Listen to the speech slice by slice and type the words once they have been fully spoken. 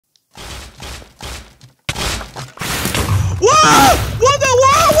Ah! What the?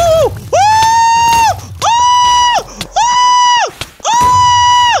 Whoa! Whoa! Ah! Ah!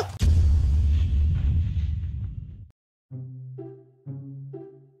 Ah!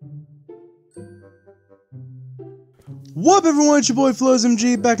 What up, everyone? It's your boy Floz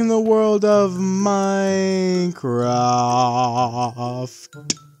MG back in the world of Minecraft.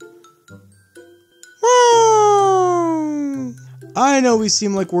 I know we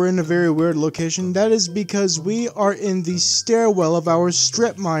seem like we're in a very weird location. That is because we are in the stairwell of our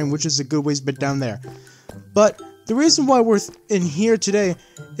strip mine, which is a good ways bit down there. But the reason why we're in here today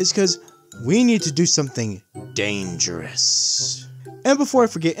is because we need to do something dangerous. And before I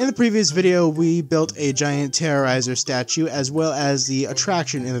forget, in the previous video, we built a giant Terrorizer statue, as well as the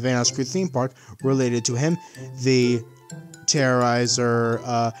attraction in the Van Crew theme park related to him, the Terrorizer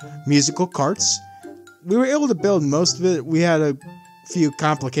musical carts. We were able to build most of it. We had a few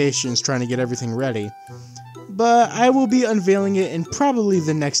complications trying to get everything ready, but I will be unveiling it in probably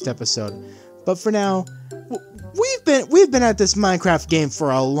the next episode. But for now, we've been at this Minecraft game for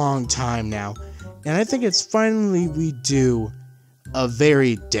a long time now, and I think it's finally we do a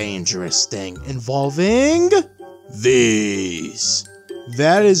very dangerous thing involving these.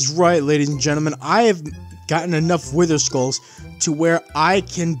 That is right, ladies and gentlemen. I have gotten enough wither skulls to where I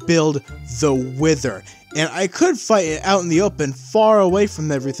can build the wither. And I could fight it out in the open, far away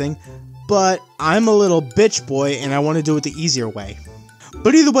from everything, but I'm a little bitch boy and I want to do it the easier way.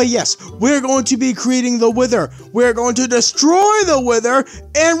 But either way, yes, we're going to be creating the wither. We're going to destroy the wither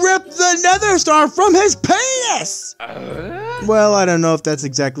and rip the nether star from his penis! Well, I don't know if that's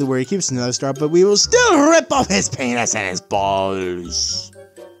exactly where he keeps the nether star, but we will still rip off his penis and his balls.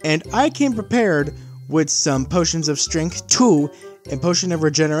 And I came prepared with some potions of strength 2 and potion of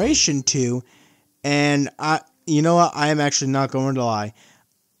regeneration 2, and you know what, I am actually not going to lie.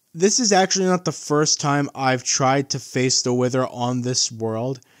 This is actually not the first time I've tried to face the wither on this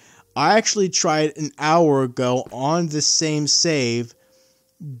world. I actually tried an hour ago on the same save,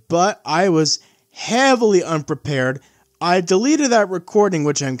 but I was heavily unprepared. I deleted that recording,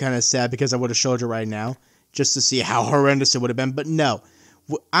 which I'm kind of sad because I would have showed you right now, just to see how horrendous it would have been, but no.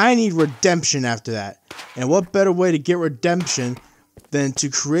 I need redemption after that. And what better way to get redemption than to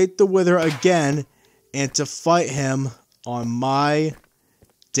create the wither again and to fight him on my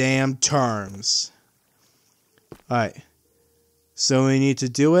damn terms. Alright. So we need to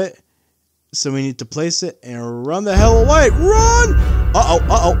do it. So we need to place it and run the hell away. Run! Uh-oh,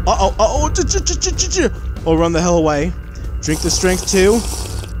 uh-oh, uh-oh, uh-oh. Oh, run the hell away. Drink the strength 2.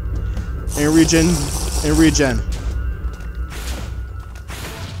 And regen. And regen.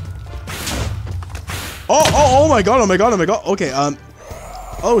 Oh my god, oh my god, oh my god. Okay,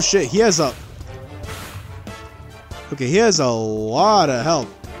 oh shit, he has a... Okay, he has a lot of health.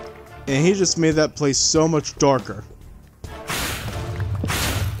 And he just made that place so much darker.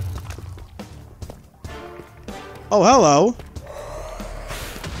 Oh, hello.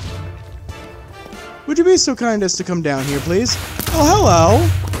 Would you be so kind as to come down here, please? Oh, hello.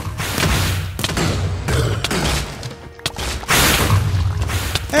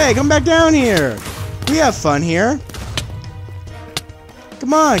 Hey, come back down here. We have fun here.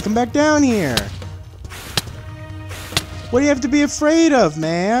 Come on, come back down here. What do you have to be afraid of,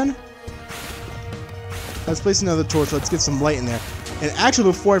 man? Let's place another torch. Let's get some light in there. And actually,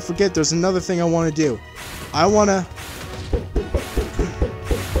 before I forget, there's another thing I want to do. I want to...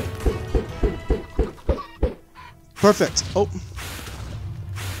 Perfect. Oh.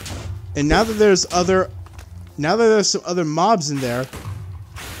 And now that there's some other mobs in there,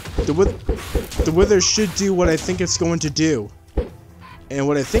 the wither should do what I think it's going to do. And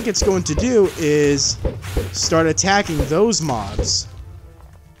what I think it's going to do is start attacking those mobs.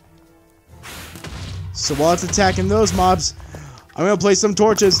 So while it's attacking those mobs, I'm going to place some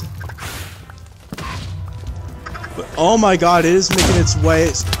torches. But, oh my god, it is making its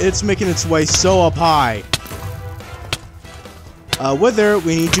way. It's making its way so up high. Wither,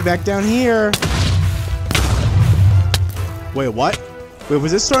 we need you back down here. Wait, what? Wait,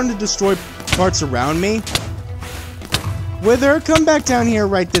 was it starting to destroy parts around me? Wither, come back down here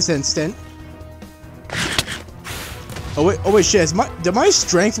right this instant. Oh wait, shit, did my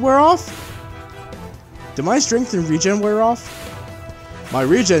strength wear off? Did my strength and regen wear off? My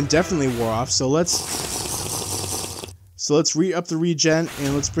regen definitely wore off, so let's re-up the regen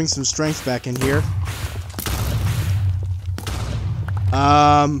and let's bring some strength back in here.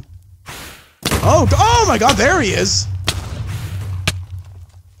 Oh my god, there he is!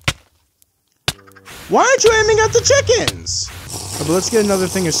 Why aren't you aiming at the chickens? Oh, but let's get another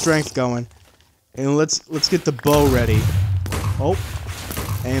thing of strength going. And let's get the bow ready. Oh.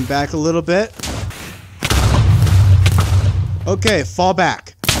 Aim back a little bit. Okay, fall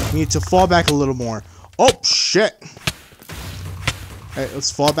back. We need to fall back a little more. Oh, shit. Alright,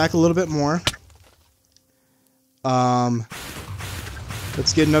 let's fall back a little bit more.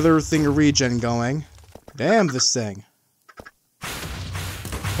 Let's get another thing of regen going. Damn this thing.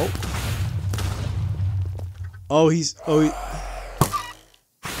 Oh. Oh, he's... Oh,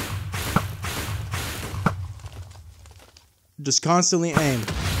 just constantly aim.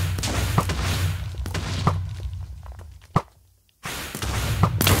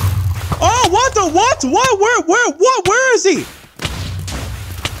 Oh, what the... What? What? What? Where is he?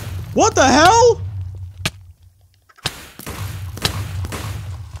 What the hell?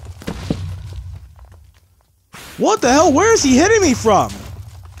 What the hell? Where is he hitting me from?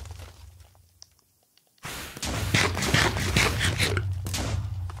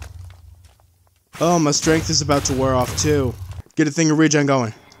 Oh, my strength is about to wear off too. Get a thing of regen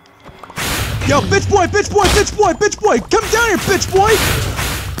going. Yo, bitch boy, bitch boy, bitch boy, bitch boy! Come down here, bitch boy!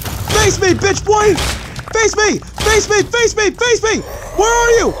 Face me, bitch boy! Face me! Face me! Face me! Face me! Where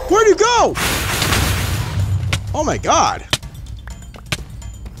are you? Where'd you go? Oh my god.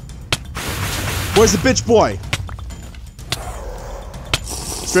 Where's the bitch boy?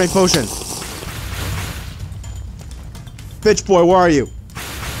 Strength potion. Bitch boy, where are you?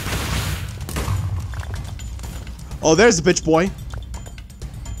 Oh, there's the bitch boy.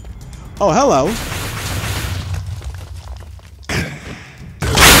 Oh, hello.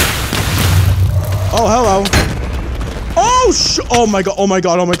 Oh, hello. Oh, oh my god, oh my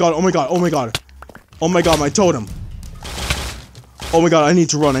god, oh my god, oh my god, oh my god. Oh my god, my totem. Oh my god, I need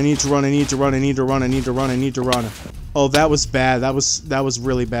to run, I need to run, I need to run, I need to run, I need to run, I need to run. Oh, that was bad. That was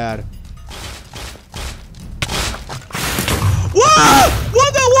really bad. Whoa!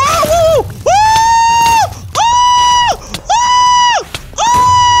 What the whoa! Whoa!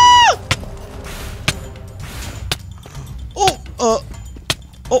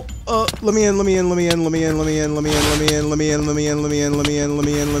 Let me in, let me in, let me in, let me in, let me in, let me in, let me in, let me in, let me in, let me in, let me in,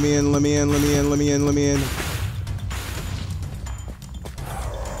 let me in, let me in, let me in, let me in, let me in, let me in.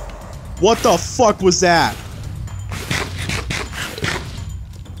 What the fuck was that?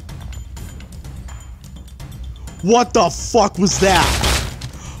 What the fuck was that?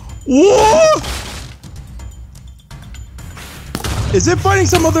 What? Is it fighting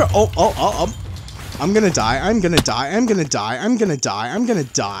some other? I'm gonna die. I'm gonna die. I'm gonna die. I'm gonna die. I'm gonna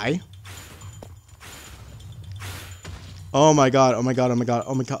die. Oh my god. Oh my god. Oh my god.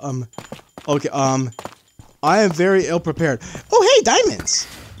 Oh my god. Okay. I am very ill prepared. Oh hey, diamonds.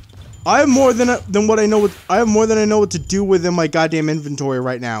 I have more than what I know. I have more than I know what to do within my goddamn inventory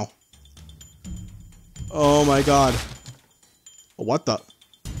right now. Oh my god. What the?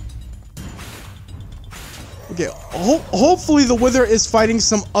 Okay, hopefully the Wither is fighting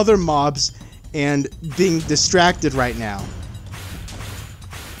some other mobs and being distracted right now.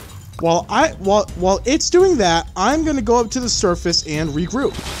 While it's doing that, I'm gonna go up to the surface and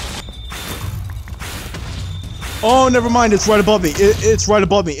regroup. Oh, never mind, it's right above me. It's right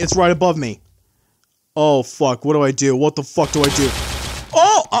above me. It's right above me. Oh fuck, what do I do? What the fuck do I do?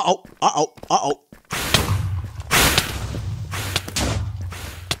 Oh, uh-oh, uh-oh, uh-oh.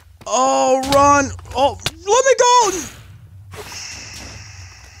 Oh, run! Oh, let me go!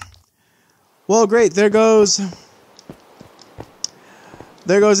 Well, great. There goes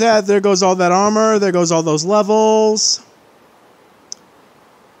that. There goes all that armor. There goes all those levels.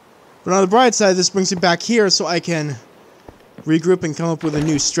 But on the bright side, this brings me back here so I can regroup and come up with a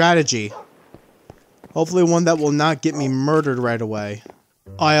new strategy. Hopefully one that will not get me murdered right away.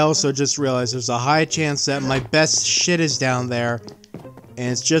 I also just realized there's a high chance that my best shit is down there.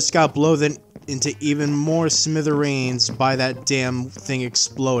 And it's just got blown into even more smithereens by that damn thing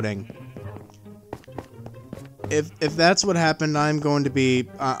exploding. If that's what happened, I'm going to be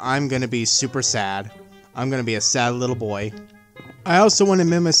super sad. I'm gonna be a sad little boy. I also want to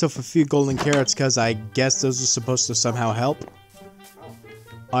make myself a few golden carrots because I guess those are supposed to somehow help.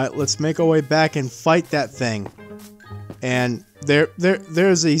 Alright, let's make our way back and fight that thing. And there's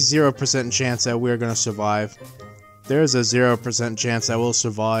a 0% chance that we're gonna survive. There's a 0% chance I will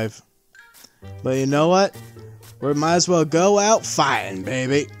survive. But you know what? We might as well go out fighting,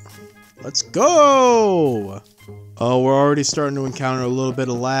 baby. Let's go! Oh, we're already starting to encounter a little bit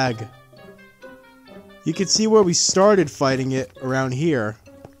of lag. You can see where we started fighting it around here.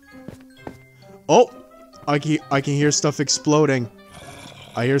 Oh! I can hear stuff exploding.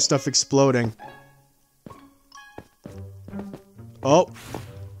 I hear stuff exploding. Oh!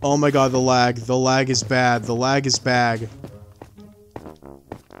 Oh my god, the lag. The lag is bad. The lag is bad.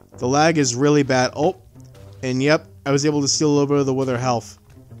 The lag is really bad. Oh! And yep, I was able to steal a little bit of the Wither health.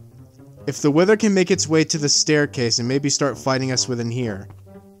 If the Wither can make its way to the staircase and maybe start fighting us within here,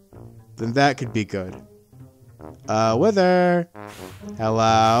 then that could be good. Wither!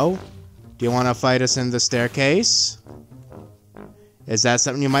 Hello? Do you want to fight us in the staircase? Is that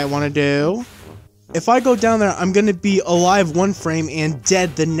something you might want to do? If I go down there, I'm gonna be alive one frame and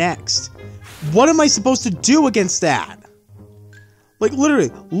dead the next. What am I supposed to do against that? Like, literally,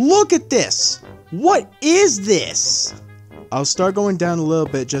 look at this! What is this? I'll start going down a little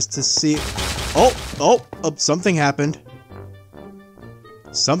bit just to see... Oh, something happened.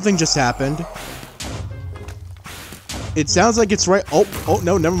 Something just happened. It sounds like it's right... Oh,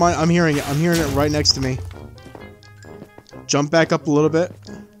 no, never mind. I'm hearing it. I'm hearing it right next to me. Jump back up a little bit.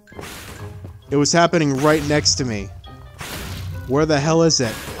 It was happening right next to me. Where the hell is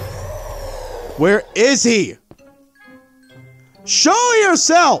it? Where is he? Show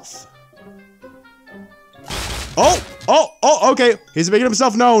yourself! Oh, okay. He's making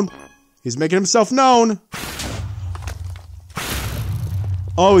himself known. He's making himself known.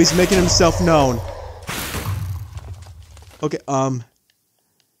 Oh, he's making himself known. Okay, Oh,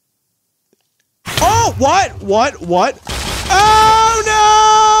 what?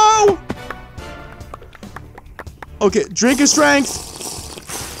 Oh, no! Okay, drink his strength.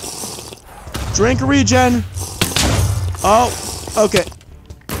 Drink a regen. Oh, okay.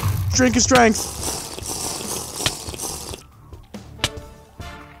 Drink his strength.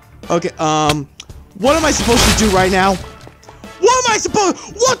 Okay, what am I supposed to do right now? What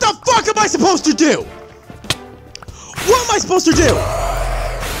the fuck am I supposed to do? What am I supposed to do?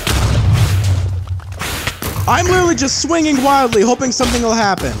 I'm literally just swinging wildly, hoping something will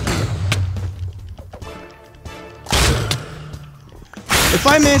happen. If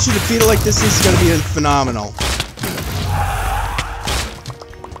I manage to defeat it like this is gonna be phenomenal.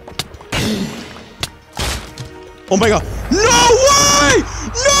 Oh my god. No way!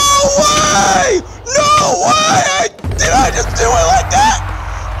 No way! No way! Did I just do it like that?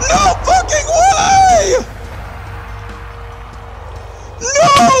 No fucking way!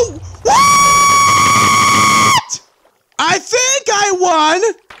 No! What? I think I won!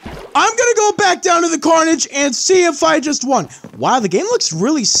 I'm gonna go back down to the carnage and see if I just won. Wow, the game looks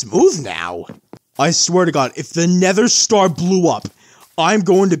really smooth now. I swear to God, if the Nether Star blew up, I'm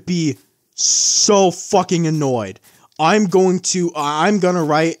going to be so fucking annoyed. I'm gonna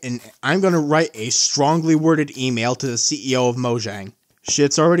write a strongly worded email to the CEO of Mojang.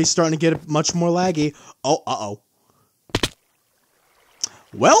 Shit's already starting to get much more laggy. Oh, uh-oh.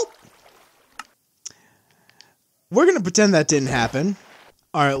 Well, we're gonna pretend that didn't happen.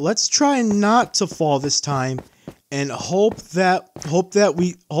 All right, let's try not to fall this time, and hope that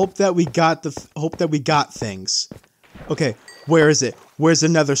we got things. Okay, where is it? Where's the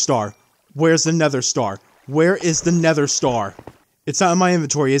Nether Star? Where's the Nether Star? Where is the Nether Star? It's not in my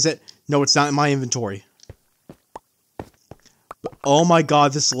inventory, is it? No, it's not in my inventory. Oh my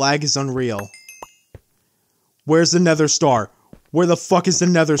god, this lag is unreal. Where's the Nether Star? Where the fuck is the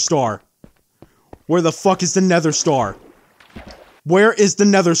Nether Star? Where the fuck is the Nether Star? Where is the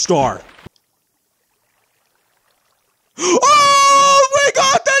Nether Star? Oh, we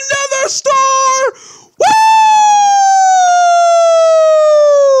got the Nether Star!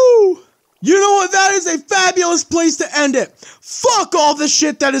 Woo! You know what? That is a fabulous place to end it. Fuck all the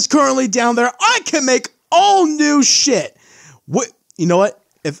shit that is currently down there. I can make all new shit. You know what?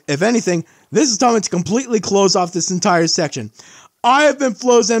 If anything, this is time to completely close off this entire section. I have been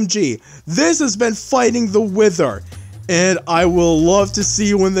Floz MG. This has been Fighting the Wither. And I will love to see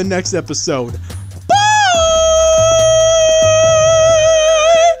you in the next episode.